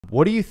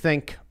What do you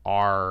think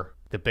are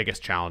the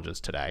biggest challenges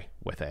today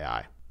with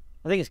AI?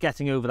 I think it's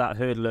getting over that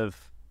hurdle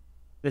of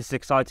this is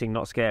exciting,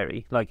 not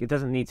scary. Like, it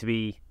doesn't need to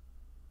be,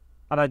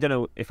 and I don't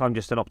know if I'm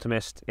just an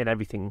optimist in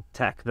everything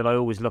tech, that I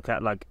always look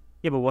at like,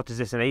 yeah, but what does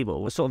this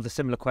enable? It's sort of the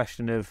similar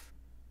question of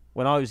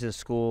when I was in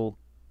school,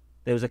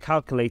 there was a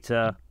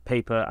calculator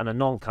paper and a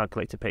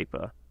non-calculator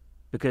paper,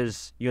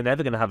 because you're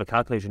never going to have a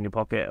calculator in your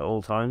pocket at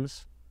all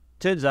times.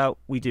 Turns out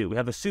we do. We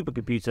have a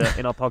supercomputer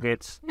in our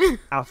pockets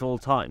at all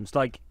times.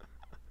 Like,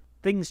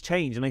 things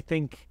change, and I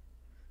think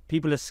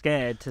people are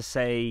scared to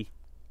say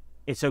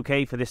it's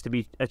okay for this to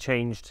be a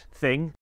changed thing.